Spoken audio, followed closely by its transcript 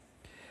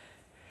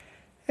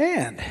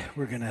And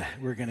we're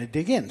gonna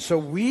dig in. So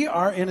we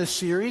are in a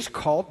series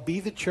called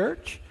Be the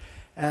Church,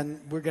 and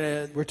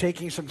we're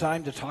taking some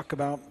time to talk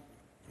about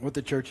what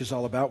the church is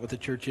all about, what the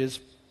church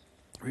is.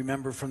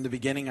 Remember, from the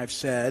beginning I've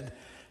said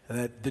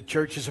that the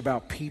church is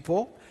about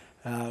people.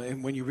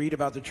 And when you read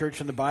about the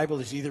church in the Bible,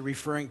 it's either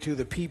referring to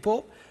the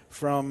people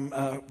from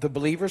the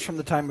believers from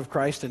the time of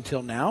Christ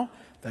until now,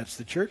 that's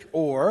the church,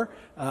 or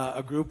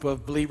a group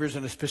of believers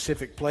in a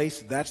specific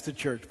place, that's the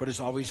church, but it's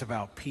always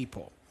about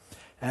people.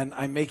 And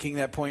I'm making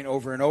that point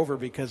over and over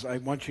because I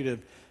want you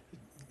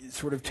to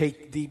sort of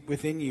take deep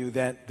within you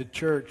that the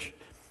church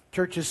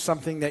is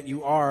something that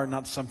you are,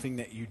 not something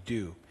that you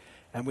do.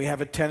 And we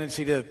have a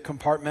tendency to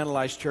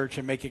compartmentalize church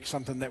and make it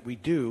something that we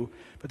do.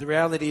 But the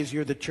reality is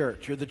you're the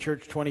church. You're the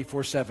church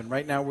 24/7.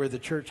 Right now we're the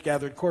church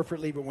gathered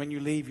corporately, but when you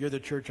leave, you're the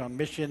church on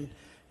mission.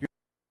 You're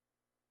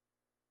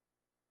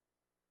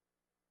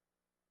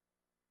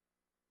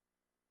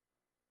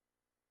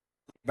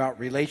about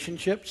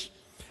relationships.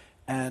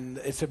 And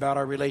it's about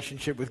our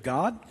relationship with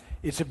God.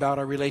 It's about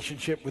our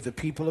relationship with the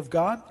people of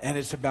God. And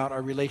it's about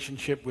our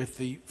relationship with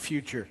the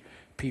future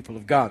people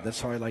of God.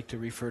 That's how I like to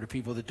refer to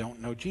people that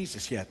don't know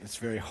Jesus yet. It's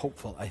very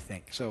hopeful, I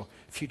think. So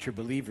future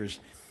believers,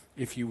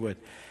 if you would.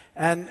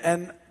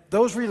 And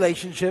those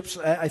relationships,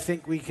 I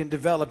think we can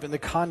develop in the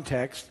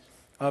context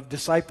of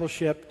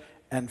discipleship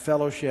and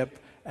fellowship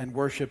and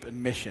worship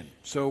and mission.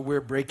 So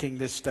we're breaking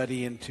this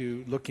study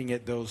into looking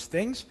at those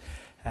things.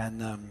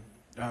 And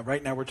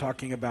right now we're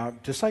talking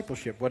about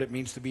discipleship, what it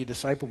means to be a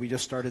disciple. We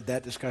just started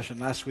that discussion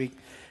last week,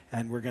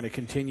 and we're going to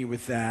continue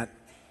with that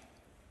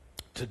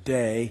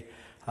today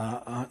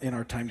in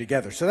our time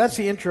together. So that's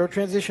the intro.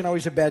 Transition,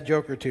 always a bad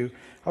joke or two.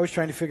 Always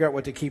trying to figure out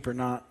what to keep or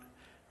not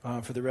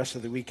for the rest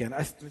of the weekend.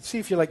 Let's see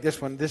if you like this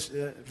one. This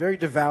very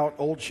devout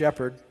old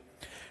shepherd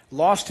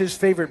lost his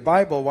favorite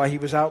Bible while he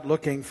was out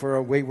looking for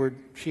a wayward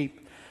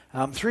sheep.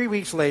 3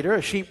 weeks later,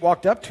 a sheep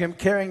walked up to him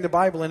carrying the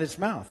Bible in its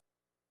mouth.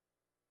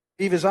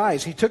 Leave his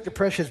eyes. He took the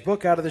precious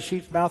book out of the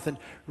sheep's mouth and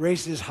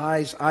raised his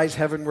eyes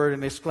heavenward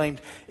and exclaimed,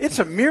 "It's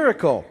a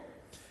miracle."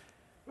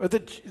 But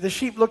the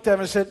sheep looked at him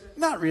and said,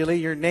 "Not really.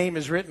 Your name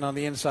is written on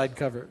the inside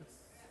cover."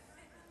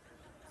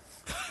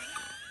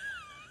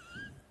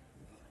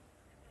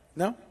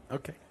 No?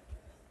 Okay.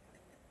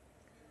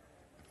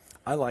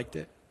 I liked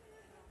it.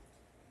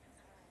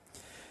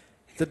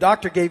 The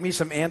doctor gave me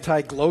some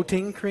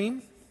anti-gloating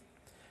cream.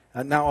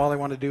 Now all I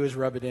want to do is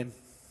rub it in.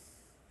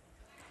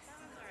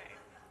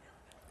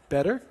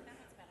 Better?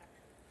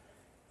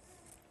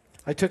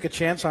 I took a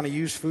chance on a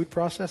used food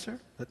processor.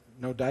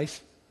 No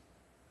dice.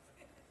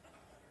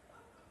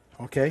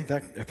 Okay,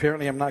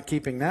 apparently I'm not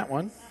keeping that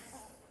one.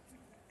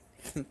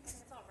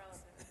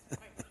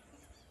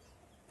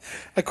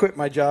 I quit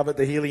my job at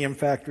the helium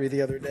factory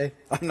the other day.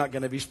 I'm not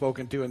going to be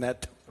spoken to in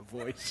that tone of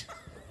voice.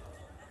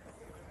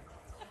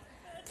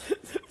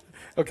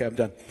 Okay, I'm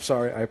done.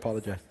 Sorry, I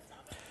apologize.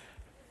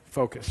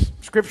 Focus.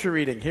 Scripture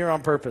reading here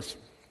on purpose.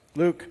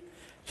 Luke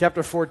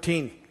chapter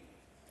 14.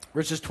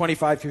 Verses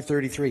 25 through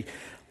 33.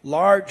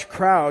 Large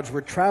crowds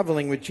were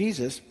traveling with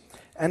Jesus,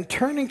 and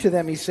turning to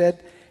them he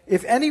said,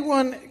 "If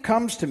anyone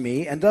comes to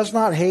me and does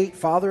not hate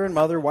father and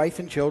mother, wife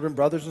and children,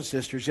 brothers and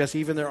sisters, yes,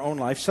 even their own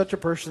life, such a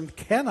person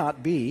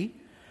cannot be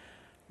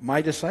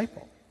my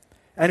disciple.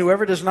 And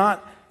whoever does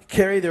not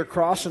carry their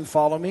cross and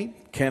follow me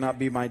cannot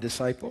be my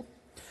disciple.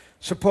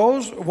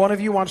 Suppose one of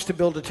you wants to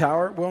build a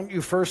tower. Won't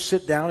you first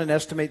sit down and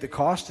estimate the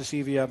cost to see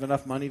if you have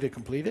enough money to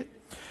complete it?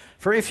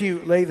 For if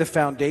you lay the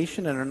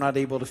foundation and are not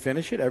able to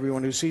finish it,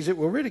 everyone who sees it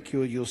will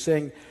ridicule you,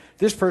 saying,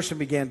 'This person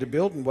began to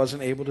build and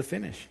wasn't able to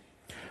finish.'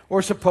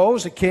 Or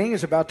suppose a king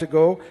is about to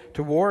go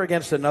to war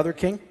against another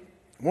king.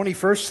 Won't he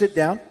first sit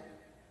down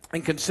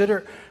and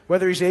consider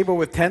whether he's able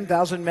with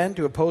 10,000 men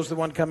to oppose the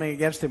one coming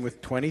against him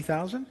with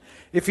 20,000?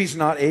 If he's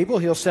not able,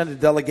 he'll send a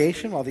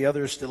delegation while the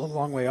other is still a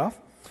long way off,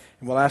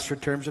 and will ask for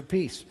terms of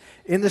peace.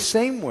 In the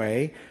same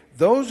way,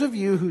 those of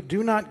you who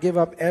do not give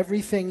up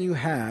everything you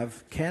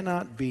have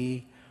cannot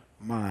be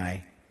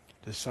my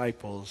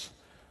disciples."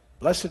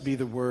 Blessed be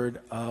the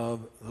word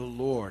of the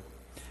Lord.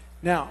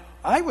 Now,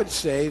 I would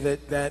say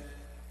that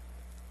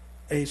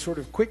a sort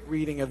of quick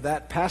reading of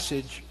that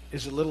passage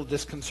is a little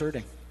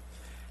disconcerting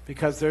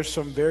because there's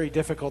some very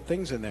difficult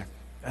things in there.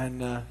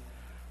 And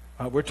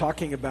we're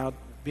talking about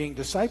being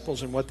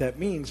disciples and what that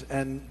means.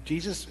 And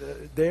Jesus,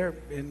 there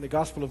in the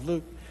Gospel of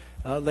Luke,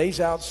 lays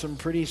out some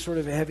pretty sort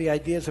of heavy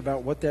ideas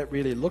about what that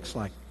really looks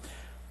like.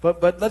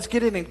 But let's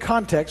get it in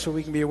context so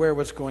we can be aware of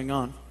what's going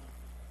on,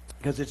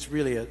 because it's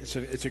really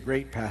it's a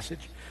great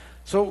passage.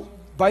 So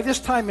by this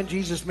time in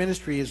Jesus'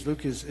 ministry, as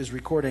Luke is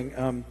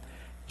recording,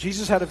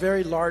 Jesus had a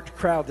very large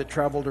crowd that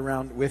traveled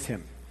around with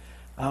him.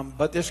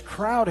 But this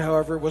crowd,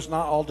 however, was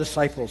not all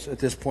disciples at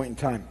this point in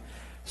time.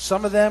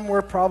 Some of them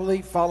were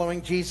probably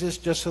following Jesus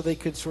just so they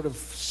could sort of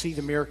see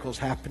the miracles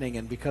happening,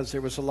 and because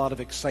there was a lot of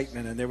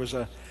excitement and there was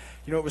it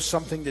was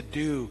something to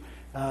do.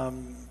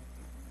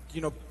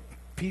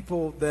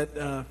 People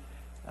that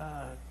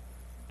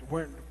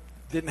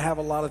didn't have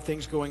a lot of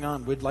things going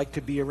on would like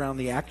to be around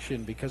the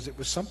action because it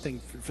was something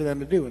for them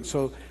to do. And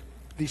so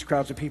these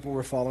crowds of people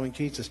were following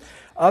Jesus.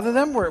 Other of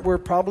them were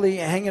probably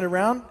hanging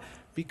around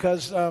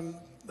because of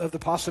the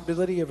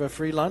possibility of a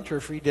free lunch or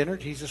a free dinner.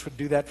 Jesus would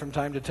do that from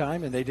time to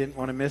time, and they didn't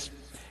want to miss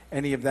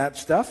any of that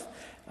stuff.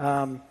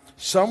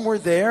 Some were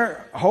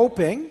there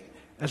hoping,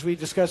 as we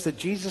discussed, that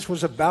Jesus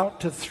was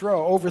about to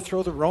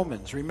overthrow the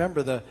Romans.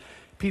 Remember, the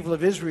people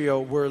of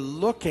Israel were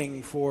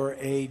looking for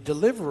a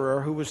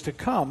deliverer who was to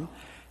come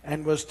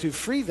and was to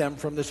free them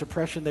from this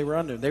oppression they were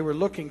under. They were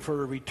looking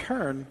for a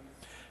return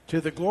to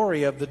the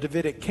glory of the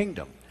Davidic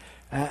kingdom.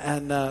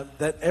 And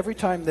that every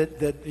time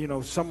that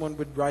someone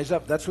would rise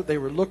up, that's what they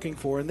were looking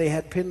for. And they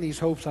had pinned these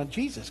hopes on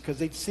Jesus because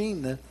they'd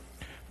seen the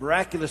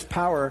miraculous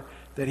power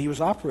that he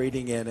was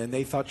operating in. And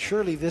they thought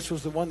surely this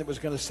was the one that was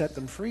going to set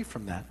them free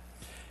from that.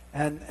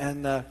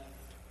 And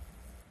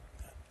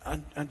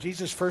on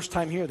Jesus' first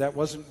time here, that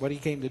wasn't what he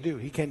came to do.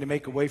 He came to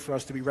make a way for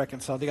us to be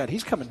reconciled to God.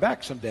 He's coming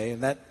back someday,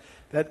 and that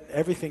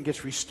everything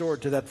gets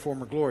restored to that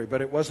former glory.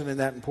 But it wasn't in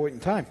that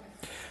important time.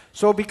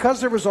 So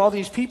because there was all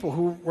these people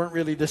who weren't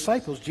really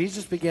disciples,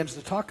 Jesus begins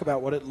to talk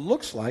about what it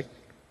looks like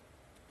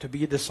to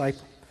be a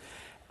disciple.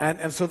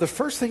 And so the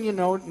first thing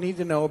you need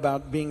to know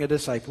about being a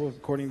disciple,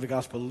 according to the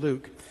Gospel of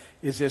Luke,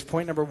 is this,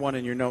 point number 1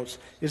 in your notes,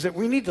 is that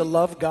we need to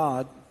love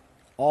God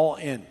all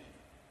in.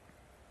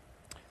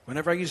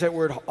 Whenever I use that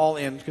word all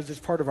in, because it's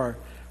part of our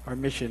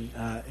mission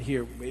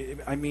here,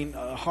 I mean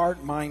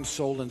heart, mind,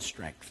 soul, and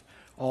strength.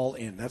 All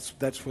in.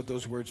 That's what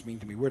those words mean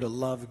to me. We're to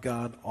love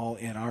God all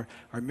in. Our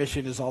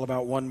mission is all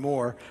about one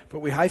more,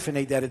 but we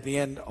hyphenate that at the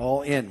end,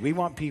 all in. We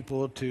want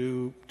people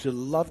to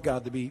love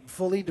God, to be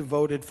fully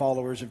devoted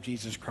followers of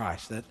Jesus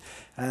Christ.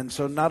 And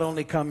so not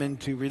only come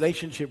into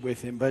relationship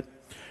with him, but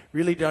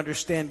really to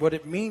understand what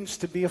it means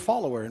to be a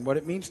follower and what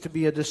it means to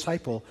be a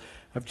disciple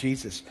of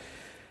Jesus.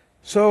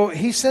 So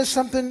he says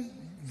something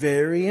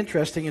very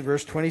interesting in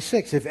verse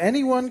 26. If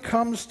anyone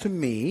comes to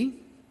me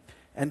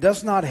and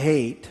does not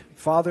hate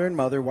father and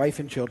mother, wife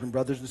and children,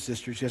 brothers and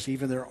sisters, yes,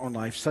 even their own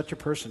life, such a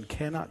person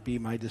cannot be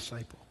my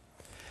disciple.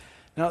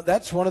 Now,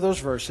 that's one of those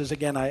verses,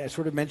 again, I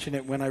sort of mentioned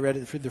it when I read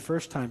it for the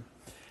first time,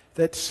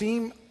 that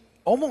seem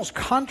almost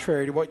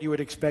contrary to what you would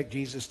expect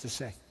Jesus to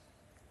say,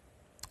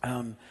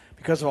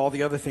 because of all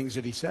the other things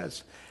that he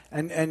says.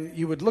 And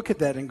you would look at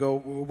that and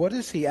go, well, what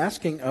is he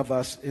asking of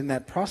us in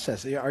that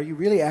process? Are you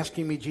really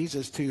asking me,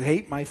 Jesus, to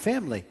hate my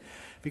family?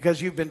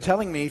 Because you've been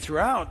telling me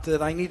throughout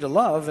that I need to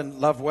love and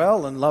love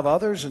well and love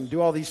others and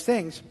do all these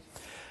things.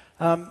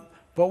 But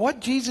what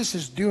Jesus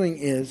is doing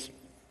is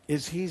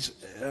he's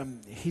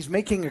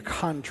making a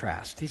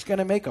contrast. He's going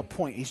to make a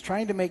point. He's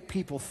trying to make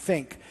people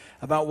think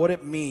about what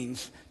it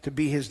means to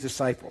be his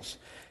disciples.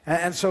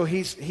 And so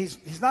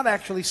he's not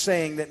actually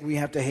saying that we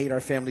have to hate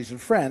our families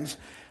and friends.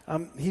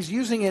 He's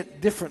using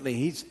it differently.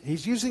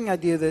 He's using the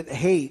idea that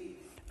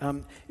hate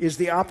is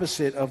the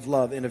opposite of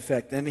love in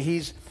effect. And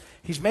he's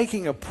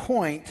making a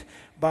point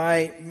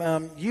by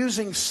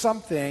using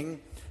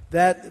something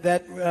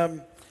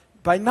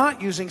by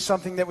not using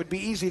something that would be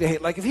easy to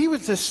hate. Like if he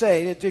was to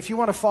say, that if you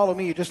want to follow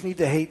me, you just need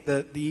to hate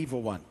the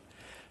evil one.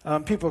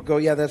 People go,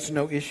 yeah, that's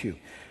no issue.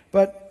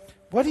 But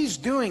what he's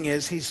doing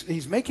is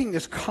he's making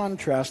this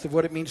contrast of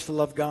what it means to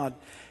love God.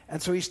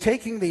 And so he's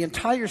taking the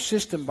entire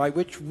system by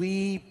which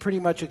we pretty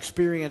much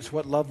experience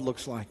what love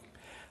looks like.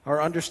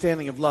 Our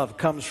understanding of love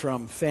comes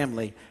from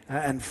family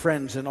and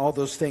friends and all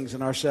those things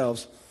in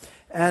ourselves.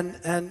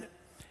 And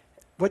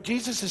what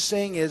Jesus is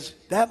saying is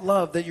that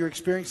love that you're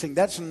experiencing,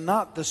 that's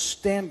not the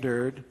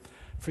standard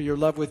for your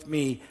love with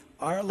me.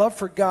 Our love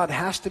for God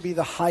has to be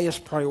the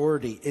highest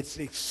priority. It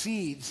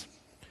exceeds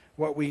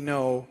what we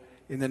know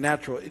in the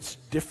natural. It's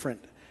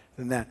different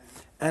than that.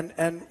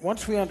 And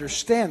once we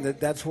understand that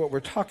that's what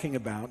we're talking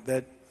about,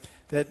 that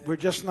we're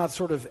just not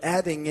sort of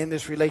adding in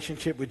this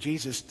relationship with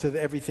Jesus to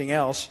everything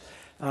else,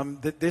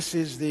 that this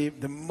is the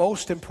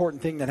most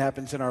important thing that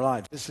happens in our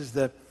lives. This is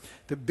the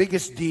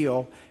biggest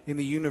deal in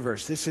the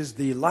universe. This is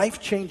the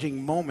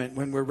life-changing moment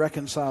when we're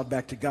reconciled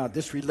back to God.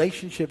 This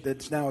relationship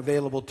that's now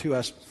available to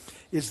us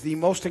is the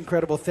most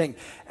incredible thing.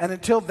 And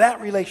until that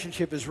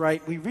relationship is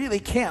right, we really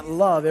can't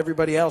love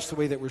everybody else the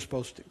way that we're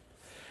supposed to.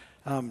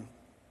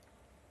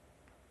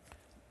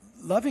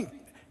 Loving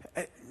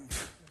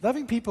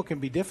people can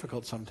be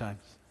difficult sometimes.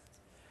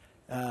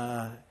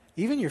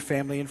 Even your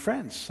family and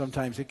friends,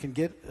 sometimes it can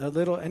get a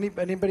little.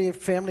 Anybody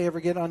family ever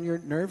get on your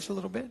nerves a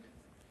little bit?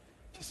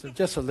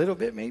 Just a little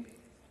bit, maybe.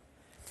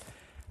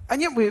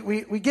 And yet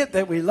we get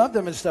that we love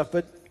them and stuff,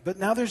 but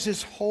now there's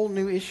this whole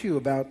new issue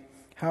about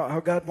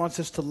how God wants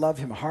us to love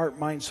him, heart,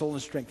 mind, soul,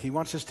 and strength. He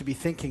wants us to be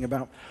thinking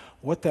about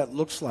what that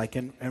looks like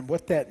and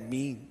what that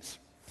means.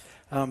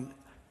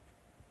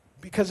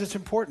 Because it's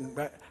important.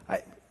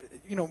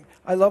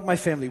 I love my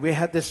family. We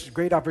had this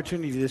great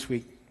opportunity this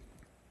week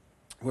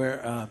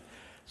where, I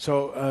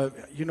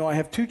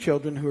have 2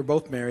 children who are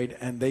both married,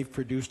 and they've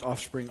produced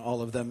offspring,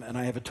 all of them, and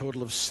I have a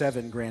total of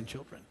 7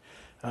 grandchildren.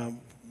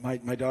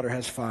 My daughter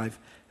has 5,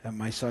 and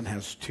my son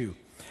has 2.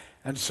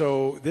 And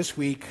so this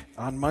week,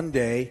 on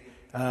Monday,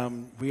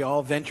 we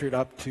all ventured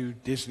up to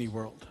Disney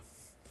World.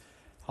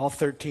 All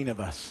 13 of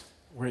us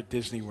were at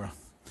Disney World.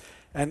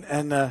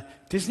 And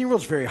Disney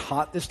World's very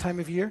hot this time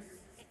of year.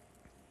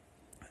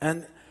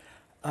 And,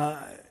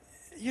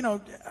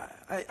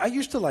 I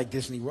used to like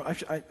Disney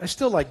World. I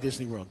still like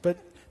Disney World, but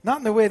not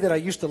in the way that I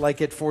used to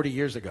like it 40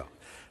 years ago.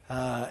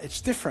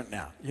 It's different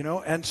now,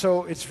 and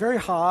so it's very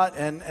hot,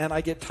 and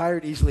I get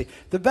tired easily.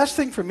 The best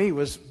thing for me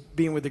was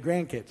being with the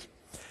grandkids,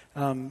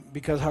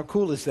 because how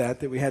cool is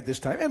that we had this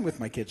time, and with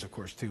my kids, of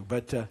course, too,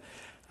 but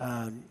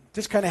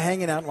just kind of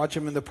hanging out and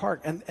watching them in the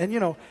park. And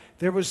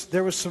there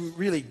was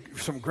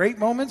some great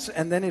moments,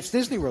 and then it's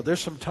Disney World. There's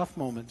some tough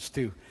moments,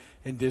 too,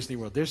 in Disney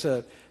World.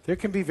 There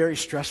can be very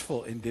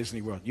stressful in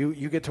Disney World.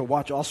 You get to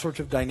watch all sorts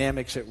of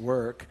dynamics at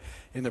work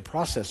in the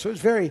process. So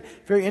it's very,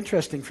 very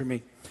interesting for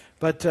me.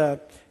 But,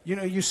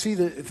 you see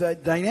the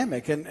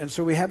dynamic, and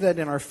so we have that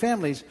in our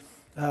families,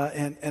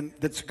 and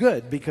that's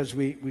good because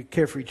we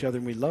care for each other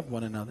and we love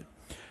one another.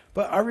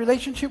 But our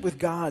relationship with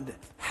God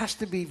has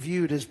to be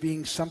viewed as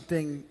being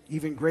something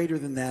even greater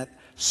than that,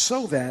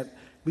 so that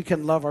we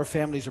can love our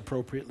families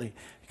appropriately.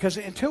 Because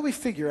until we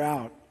figure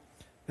out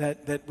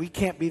that we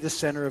can't be the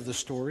center of the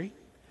story,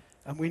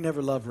 we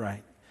never love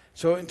right.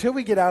 So until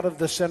we get out of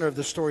the center of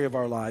the story of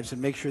our lives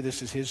and make sure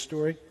this is His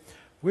story,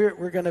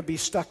 we're going to be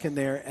stuck in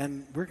there,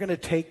 and we're going to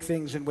take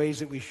things in ways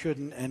that we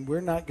shouldn't, and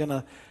we're not going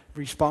to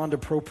respond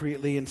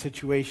appropriately in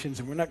situations,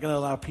 and we're not going to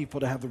allow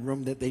people to have the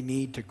room that they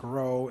need to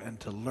grow and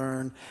to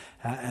learn,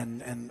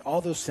 and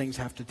all those things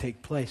have to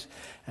take place.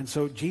 And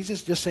so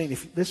Jesus just saying,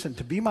 listen,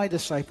 to be my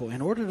disciple,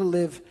 in order to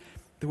live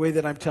the way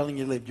that I'm telling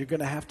you to live, you're going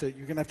to have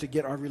to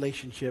get our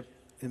relationship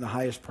in the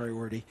highest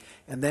priority,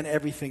 and then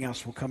everything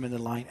else will come into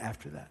line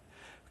after that.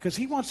 Because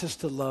He wants us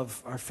to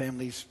love our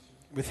families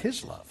with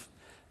His love.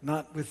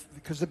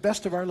 Because the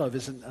best of our love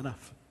isn't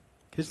enough.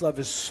 His love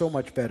is so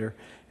much better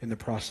in the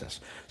process.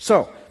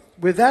 So,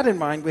 with that in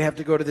mind, we have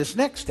to go to this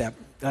next step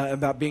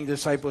about being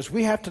disciples.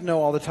 We have to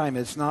know all the time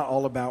it's not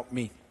all about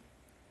me.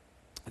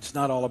 It's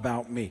not all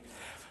about me.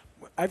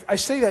 I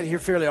say that here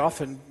fairly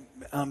often,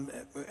 and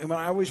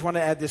I always want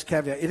to add this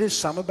caveat. It is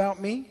some about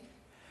me,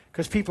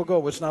 because people go,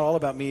 well, it's not all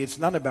about me, it's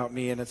none about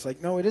me. And it's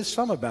like, no, it is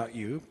some about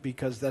you,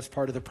 because that's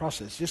part of the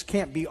process. It just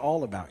can't be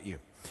all about you.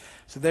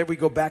 So there we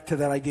go back to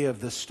that idea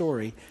of the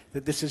story,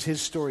 that this is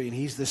His story, and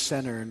He's the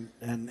center,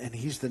 and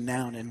He's the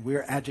noun, and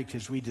we're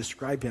adjectives, we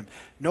describe Him.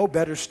 No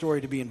better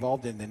story to be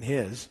involved in than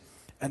His,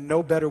 and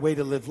no better way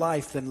to live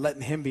life than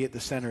letting Him be at the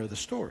center of the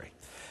story.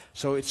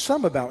 So it's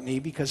some about me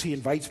because He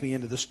invites me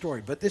into the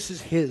story, but this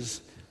is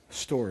His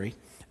story,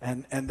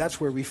 and that's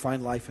where we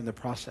find life in the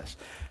process.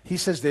 He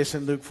says this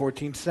in Luke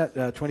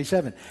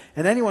 14:27,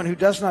 and anyone who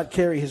does not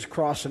carry his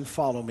cross and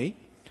follow me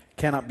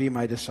cannot be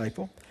my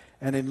disciple.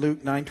 And in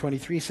Luke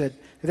 9:23 said,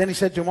 and then He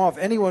said to them all, if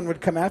anyone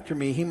would come after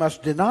me, he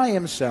must deny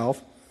himself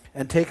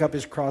and take up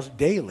his cross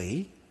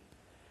daily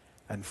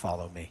and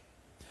follow me.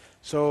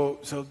 So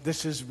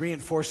this is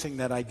reinforcing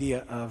that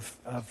idea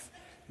of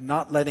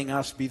not letting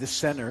us be the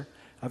center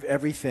of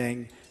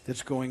everything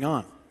that's going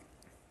on.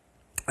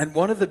 And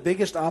one of the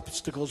biggest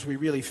obstacles we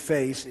really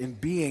face in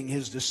being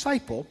His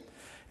disciple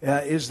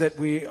is that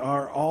we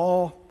are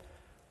all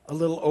a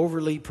little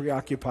overly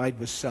preoccupied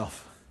with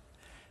self.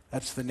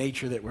 That's the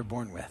nature that we're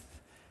born with.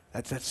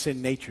 That's that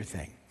sin nature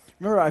thing.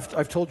 Remember,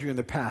 I've told you in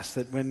the past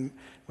that when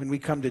we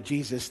come to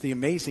Jesus, the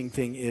amazing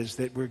thing is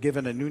that we're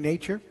given a new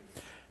nature,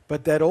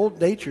 but that old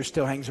nature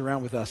still hangs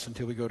around with us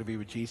until we go to be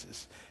with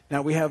Jesus.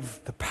 Now, we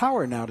have the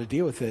power now to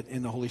deal with it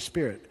in the Holy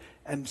Spirit,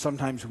 and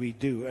sometimes we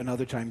do, and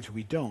other times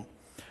we don't.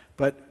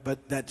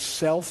 But that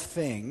self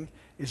thing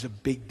is a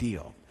big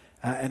deal,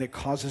 and it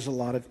causes a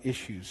lot of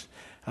issues.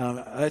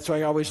 That's why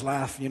I always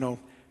laugh, in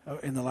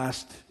the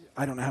last,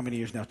 I don't know how many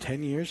years now,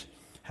 10 years,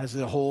 has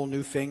a whole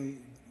new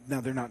thing. Now,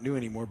 they're not new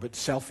anymore, but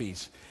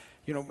selfies.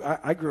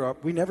 I grew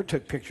up, we never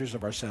took pictures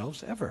of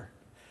ourselves, ever.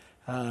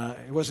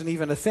 It wasn't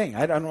even a thing.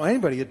 I don't know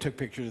anybody that took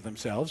pictures of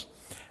themselves.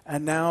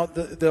 And now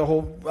the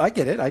whole, I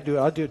get it,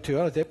 I'll do it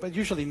too, but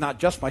usually not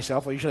just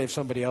myself, I usually have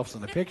somebody else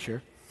in the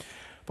picture.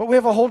 But we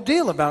have a whole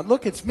deal about,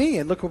 look, it's me,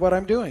 and look at what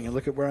I'm doing, and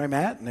look at where I'm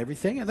at, and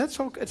everything. And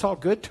it's all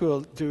good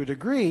to a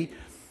degree,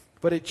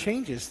 but it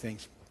changes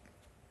things.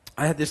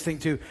 I had this thing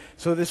too.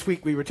 So this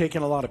week we were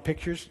taking a lot of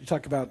pictures. You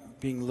talk about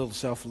being a little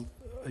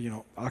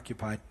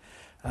occupied.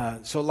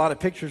 So a lot of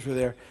pictures were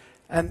there.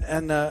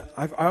 And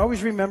I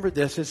always remembered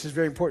this. This is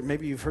very important.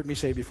 Maybe you've heard me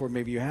say it before,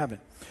 maybe you haven't.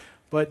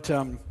 But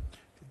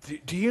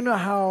do you know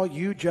how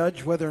you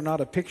judge whether or not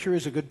a picture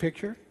is a good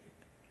picture?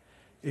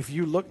 If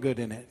you look good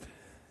in it.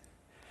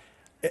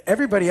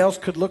 Everybody else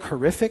could look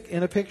horrific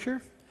in a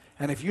picture.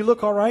 And if you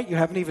look all right, you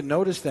haven't even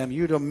noticed them,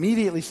 you'd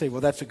immediately say,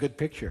 well, that's a good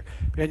picture.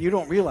 And you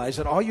don't realize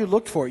that all you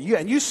looked for,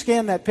 you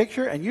scanned that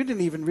picture, and you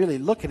didn't even really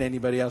look at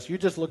anybody else. You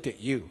just looked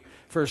at you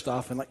first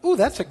off and like, ooh,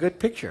 that's a good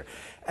picture.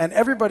 And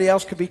everybody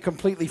else could be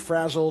completely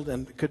frazzled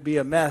and could be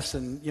a mess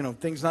and,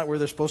 things not where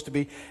they're supposed to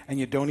be, and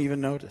you don't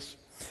even notice.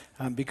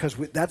 Because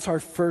that's our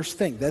first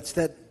thing. That's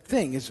that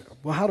thing is,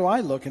 well, how do I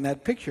look in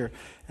that picture?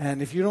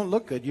 And if you don't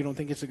look good, you don't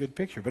think it's a good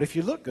picture. But if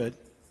you look good,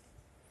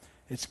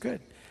 it's good.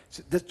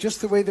 So that's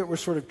just the way that we're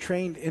sort of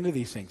trained into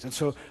these things. And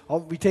so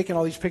we taken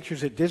all these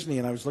pictures at Disney,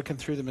 and I was looking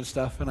through them and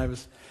stuff, and I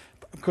was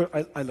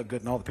I look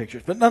good in all the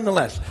pictures, but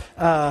nonetheless,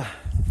 I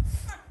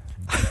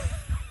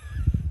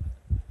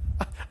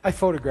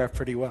photograph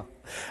pretty well.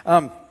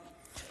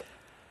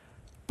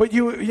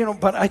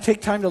 But I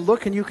take time to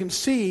look, and you can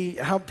see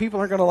how people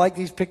are going to like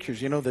these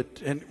pictures.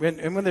 And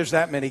when there's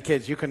that many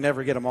kids, you can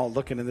never get them all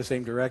looking in the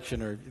same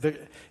direction, or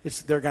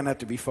they're going to have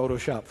to be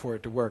photoshopped for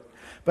it to work.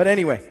 But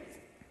anyway,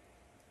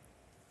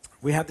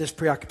 we have this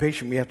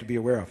preoccupation we have to be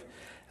aware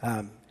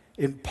of.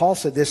 Paul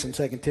said this in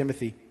 2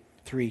 Timothy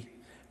 3,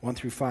 1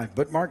 through 5.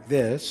 But mark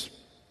this,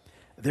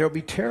 there will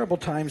be terrible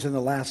times in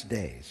the last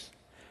days.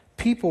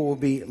 People will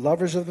be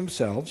lovers of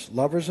themselves,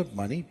 lovers of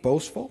money,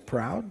 boastful,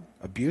 proud,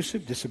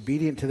 abusive,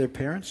 disobedient to their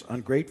parents,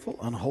 ungrateful,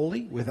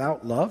 unholy,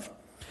 without love,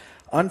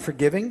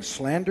 unforgiving,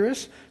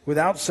 slanderous,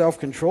 without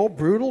self-control,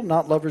 brutal,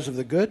 not lovers of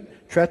the good,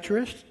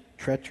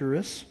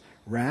 treacherous,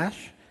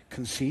 rash,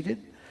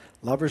 conceited,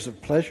 lovers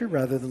of pleasure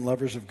rather than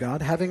lovers of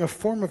God, having a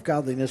form of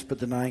godliness but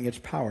denying its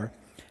power,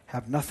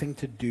 have nothing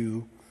to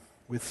do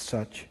with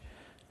such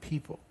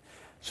people.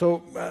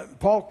 So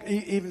Paul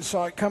even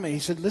saw it coming. He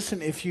said,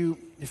 listen, if you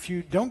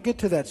don't get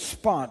to that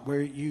spot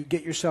where you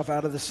get yourself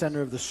out of the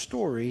center of the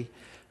story,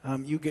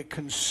 you get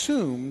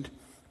consumed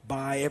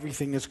by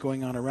everything that's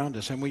going on around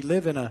us. And we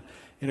live in a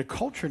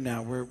culture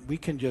now where we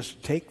can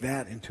just take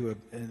that into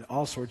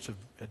all sorts of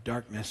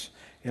darkness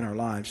in our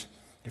lives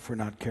if we're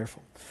not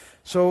careful.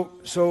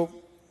 So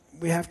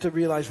we have to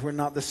realize we're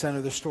not the center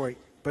of the story,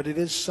 but it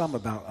is some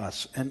about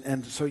us.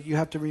 And so you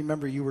have to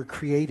remember you were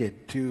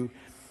created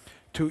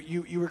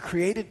you were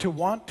created to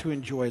want to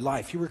enjoy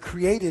life. You were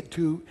created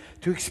to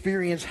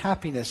experience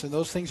happiness, and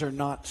those things are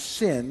not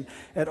sin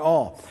at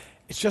all.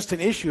 It's just an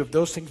issue if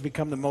those things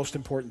become the most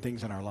important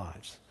things in our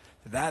lives.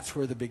 That's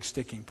where the big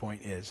sticking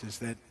point is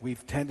that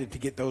we've tended to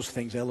get those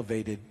things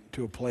elevated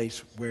to a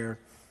place where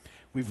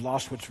we've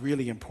lost what's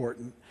really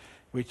important,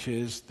 which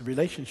is the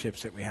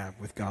relationships that we have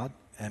with God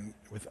and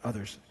with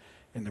others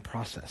in the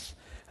process.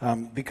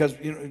 Because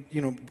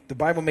the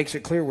Bible makes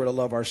it clear we're to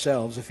love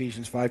ourselves,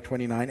 Ephesians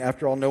 5:29.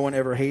 After all, no one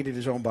ever hated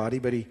his own body,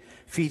 but he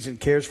feeds and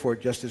cares for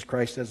it just as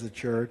Christ does the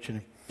church.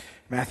 And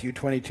Matthew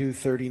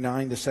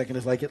 22:39, the second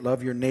is like it,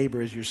 love your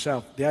neighbor as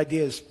yourself. The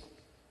idea is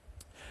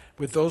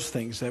with those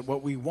things that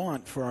what we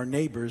want for our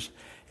neighbors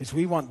is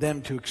we want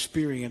them to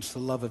experience the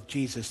love of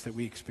Jesus that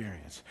we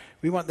experience.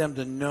 We want them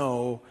to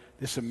know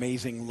this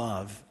amazing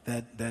love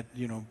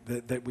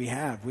that we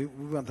have. We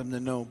want them to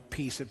know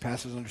peace that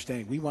passes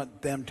understanding. We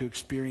want them to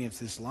experience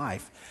this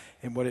life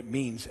and what it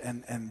means,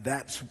 and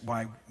that's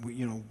why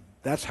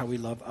that's how we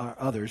love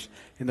others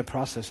in the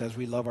process as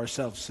we love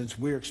ourselves. Since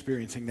we're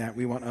experiencing that,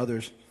 we want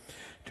others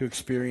to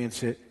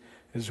experience it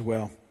as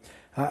well.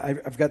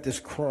 I've got this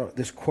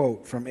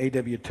quote from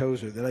A.W.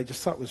 Tozer that I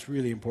just thought was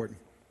really important.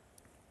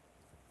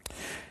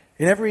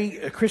 In every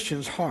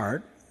Christian's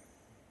heart,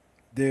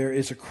 there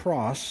is a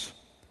cross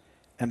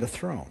and a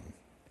throne.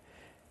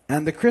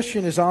 And the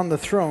Christian is on the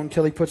throne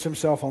till he puts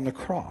himself on the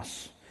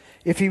cross.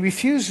 If he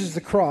refuses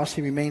the cross,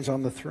 he remains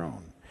on the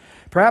throne.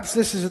 Perhaps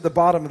this is at the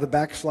bottom of the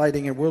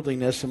backsliding and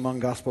worldliness among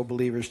gospel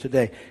believers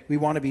today. We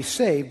want to be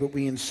saved, but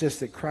we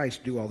insist that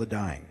Christ do all the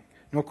dying.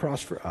 No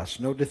cross for us,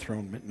 no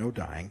dethronement, no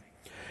dying.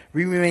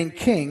 We remain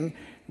king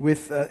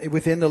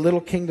within the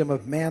little kingdom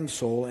of man's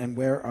soul and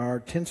wear our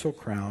tinsel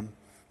crown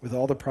with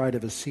all the pride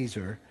of a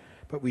Caesar,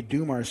 but we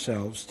doom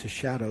ourselves to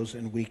shadows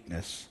and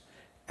weakness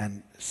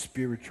and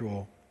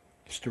spiritual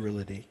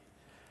sterility.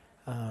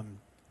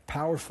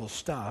 Powerful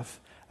stuff.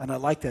 And I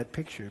like that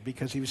picture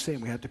because he was saying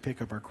we have to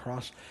pick up our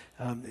cross.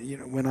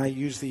 When I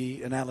use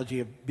the analogy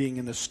of being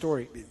in the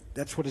story,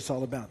 that's what it's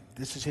all about.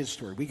 This is his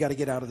story. We got to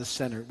get out of the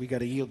center. We got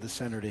to yield the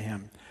center to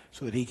him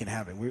so that he can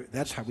have it.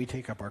 That's how we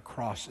take up our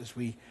cross, is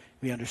we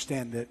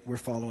understand that we're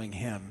following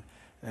him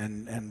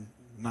and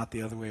not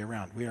the other way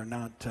around. We are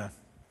not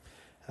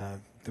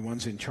the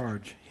ones in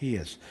charge. He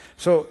is.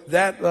 So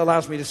that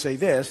allows me to say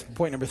this.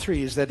 Point number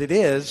 3 is that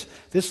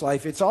this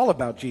life, it's all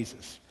about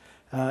Jesus.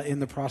 In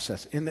the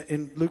process.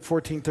 In Luke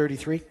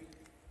 14:33, it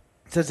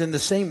says, in the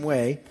same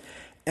way,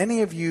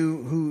 any of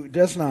you who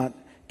does not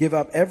give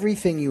up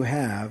everything you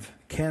have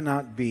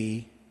cannot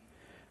be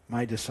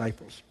my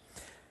disciples.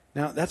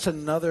 Now, that's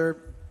another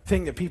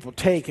thing that people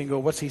take and go,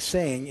 what's he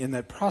saying in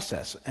that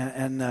process?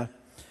 And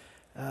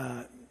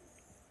the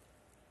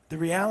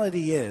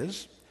reality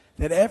is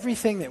that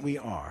everything that we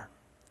are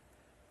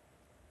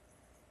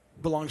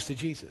belongs to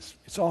Jesus.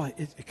 It's all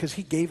because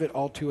he gave it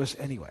all to us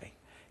anyway.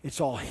 It's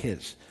all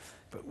his.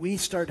 But we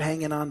start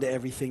hanging on to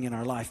everything in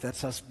our life.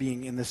 That's us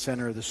being in the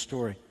center of the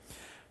story.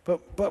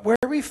 But where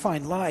we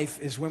find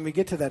life is when we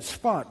get to that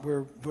spot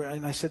where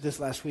and I said this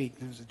last week,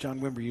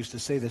 John Wimber used to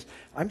say this,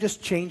 I'm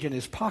just changing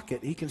his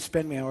pocket. He can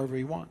spend me however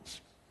he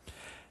wants.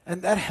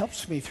 And that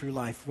helps me through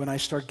life when I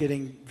start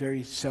getting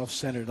very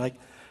self-centered. Like,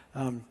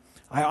 I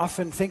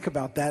often think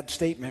about that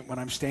statement when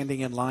I'm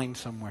standing in line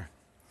somewhere.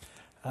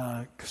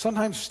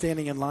 Sometimes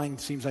standing in line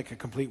seems like a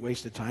complete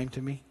waste of time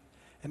to me.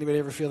 Anybody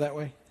ever feel that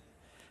way?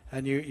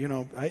 And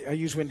I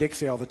use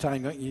Winn-Dixie all the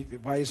time.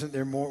 Why isn't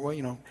there more?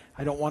 Well,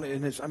 I don't want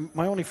it. And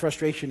my only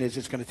frustration is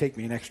it's going to take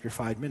me an extra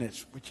 5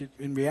 minutes, which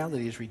in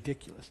reality is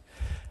ridiculous.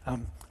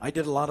 I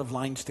did a lot of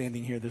line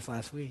standing here this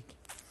last week.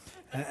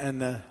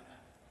 And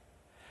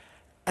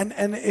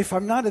if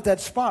I'm not at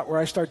that spot where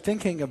I start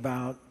thinking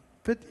about,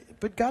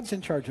 but God's in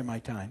charge of my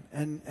time,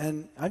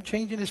 and I'm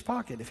changing his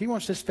pocket. If he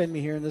wants to spend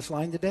me here in this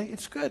line today,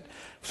 it's good.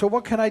 So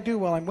what can I do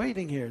while I'm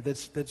waiting here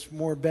that's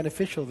more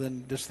beneficial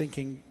than just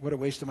thinking what a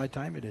waste of my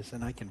time it is?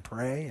 And I can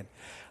pray, and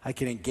I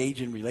can engage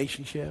in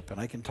relationship, and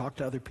I can talk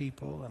to other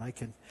people, and I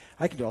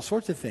can do all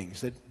sorts of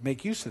things that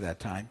make use of that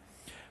time.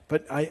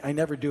 But I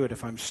never do it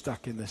if I'm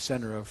stuck in the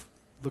center of,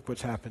 look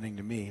what's happening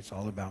to me. It's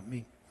all about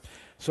me.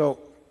 So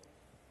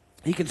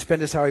he can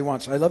spend us how he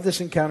wants. I love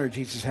this encounter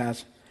Jesus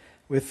has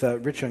with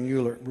rich young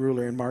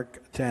ruler in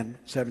Mark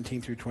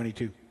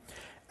 10:17-22.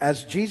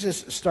 As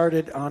Jesus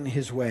started on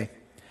his way,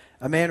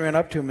 a man ran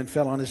up to him and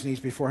fell on his knees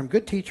before him.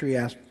 Good teacher, he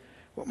asked,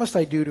 what must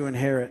I do to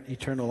inherit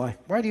eternal life?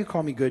 Why do you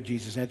call me good?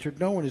 Jesus answered,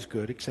 no one is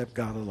good except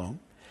God alone.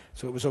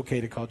 So it was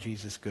okay to call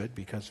Jesus good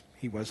because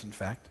he was in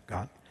fact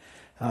God.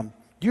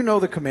 Do you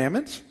know the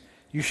commandments?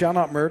 You shall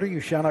not murder,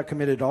 you shall not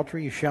commit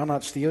adultery, you shall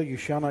not steal, you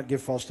shall not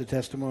give false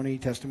testimony,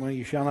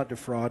 you shall not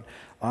defraud,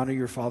 honor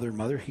your father and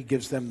mother. He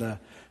gives them the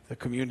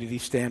community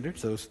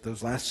standards,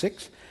 those last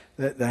 6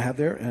 that they have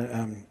there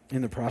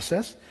in the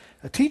process.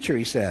 A teacher,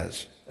 he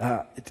says,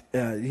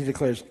 he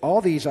declares,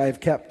 all these I have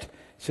kept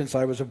since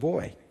I was a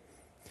boy.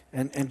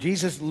 And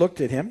Jesus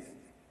looked at him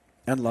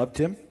and loved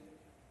him.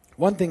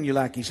 One thing you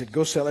lack, he said,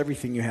 go sell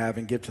everything you have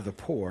and give to the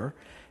poor,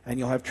 and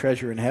you'll have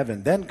treasure in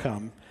heaven. Then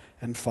come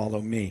and follow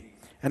me.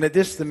 And at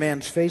this the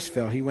man's face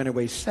fell. He went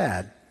away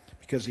sad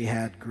because he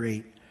had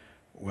great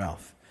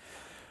wealth.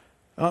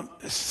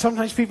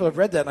 Sometimes people have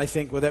read that and I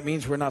think, well, that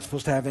means we're not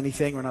supposed to have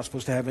anything. We're not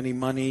supposed to have any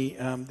money.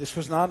 This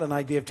was not an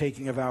idea of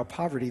taking a vow of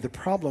poverty. The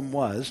problem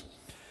was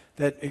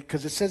that,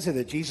 because it says here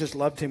that Jesus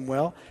loved him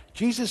well,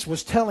 Jesus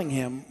was telling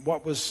him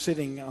what was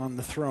sitting on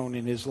the throne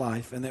in his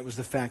life, and that was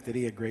the fact that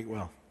he had great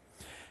wealth.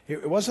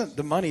 It wasn't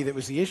the money that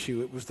was the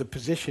issue. It was the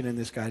position in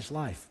this guy's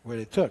life, what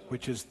it took,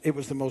 it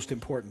was the most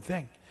important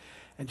thing.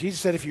 And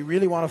Jesus said, if you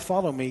really want to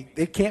follow me,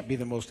 it can't be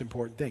the most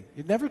important thing.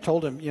 It never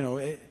told him,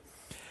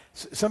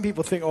 some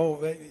people think,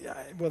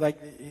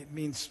 it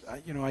means,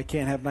 I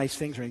can't have nice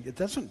things or anything. It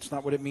doesn't. It's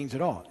not what it means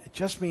at all. It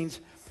just means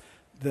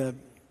the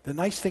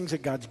nice things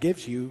that God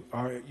gives you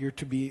they're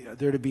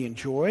to be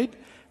enjoyed,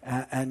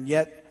 and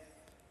yet,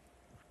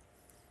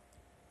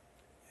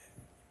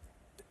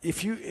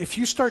 if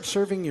you start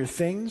serving your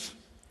things,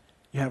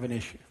 you have an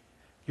issue.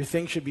 Your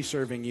things should be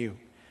serving you.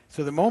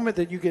 So the moment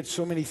that you get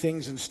so many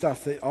things and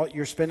stuff that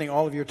you're spending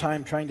all of your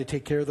time trying to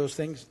take care of those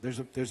things,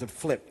 there's a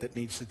flip that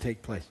needs to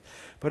take place.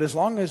 But as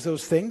long as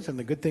those things and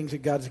the good things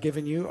that God's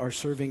given you are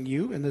serving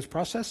you in this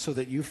process so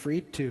that you're free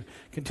to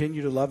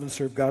continue to love and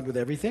serve God with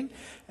everything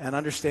and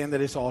understand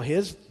that it's all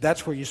his,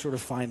 that's where you sort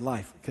of find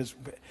life. Because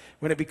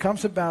when it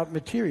becomes about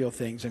material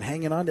things and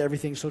hanging on to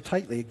everything so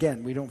tightly,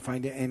 again, we don't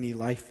find any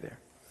life there.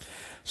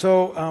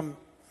 So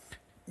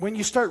when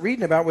you start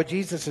reading about what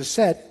Jesus has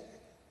said,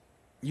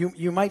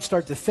 you might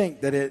start to think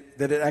that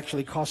it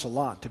actually costs a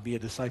lot to be a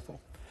disciple.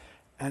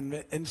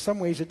 And in some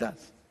ways it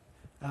does.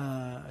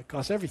 It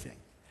costs everything.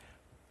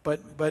 But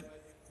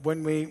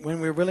when we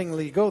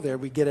willingly go there,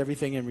 we get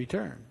everything in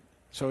return.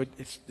 So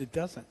it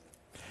doesn't.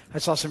 I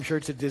saw some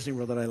shirts at Disney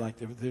World that I liked.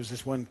 There was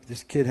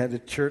this kid had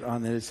a shirt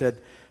on that it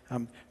said,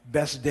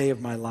 best day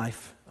of my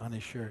life on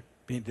his shirt,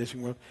 being at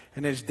Disney World.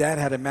 And his dad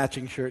had a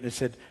matching shirt and it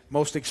said,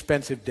 most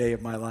expensive day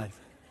of my life.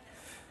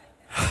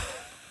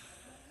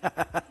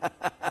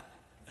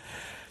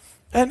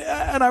 And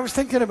I was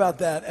thinking about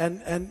that,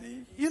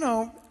 and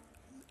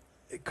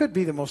it could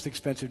be the most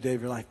expensive day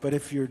of your life, but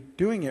if you're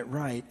doing it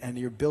right and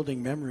you're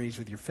building memories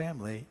with your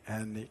family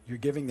and you're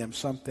giving them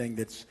something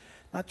that's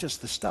not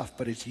just the stuff,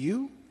 but it's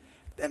you,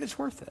 then it's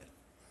worth it.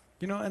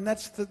 And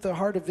that's the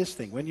heart of this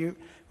thing. When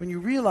you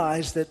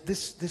realize that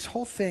this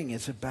whole thing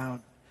is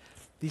about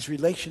these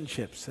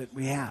relationships that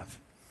we have,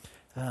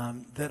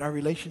 that our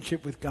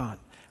relationship with God,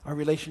 our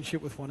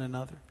relationship with one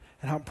another,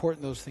 and how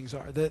important those things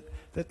are.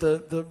 That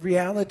the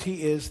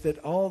reality is that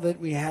all that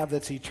we have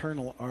that's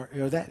eternal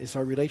that is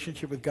our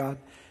relationship with God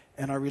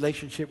and our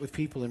relationship with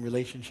people in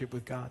relationship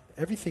with God.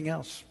 Everything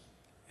else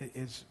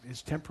is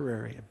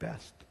temporary at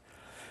best.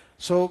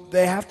 So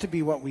they have to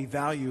be what we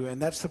value,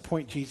 and that's the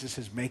point Jesus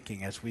is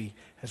making as we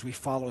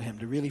follow him.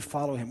 To really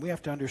follow him, we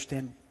have to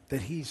understand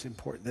that he's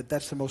important,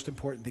 that's the most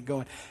important thing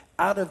going.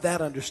 Out of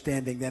that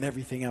understanding, then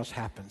everything else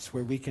happens,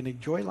 where we can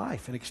enjoy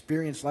life and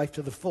experience life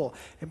to the full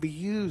and be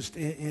used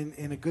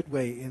in a good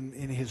way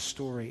in his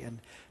story and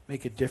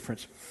make a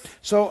difference.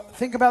 So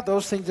think about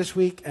those things this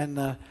week, and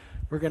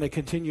we're going to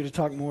continue to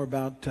talk more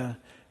about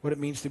what it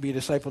means to be a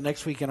disciple.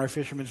 Next week in our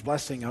Fisherman's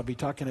Blessing, I'll be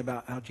talking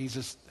about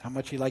how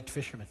much he liked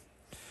fishermen.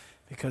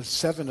 Because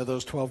 7 of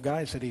those 12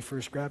 guys that he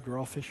first grabbed were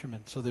all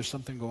fishermen. So there's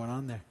something going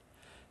on there.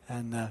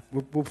 And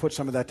we'll put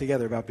some of that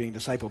together about being a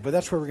disciple. But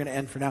that's where we're going to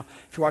end for now.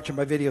 If you're watching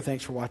my video,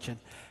 thanks for watching.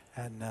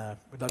 And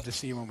we'd love to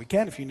see you when we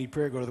can. If you need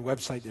prayer, go to the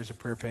website. There's a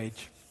prayer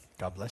page. God bless.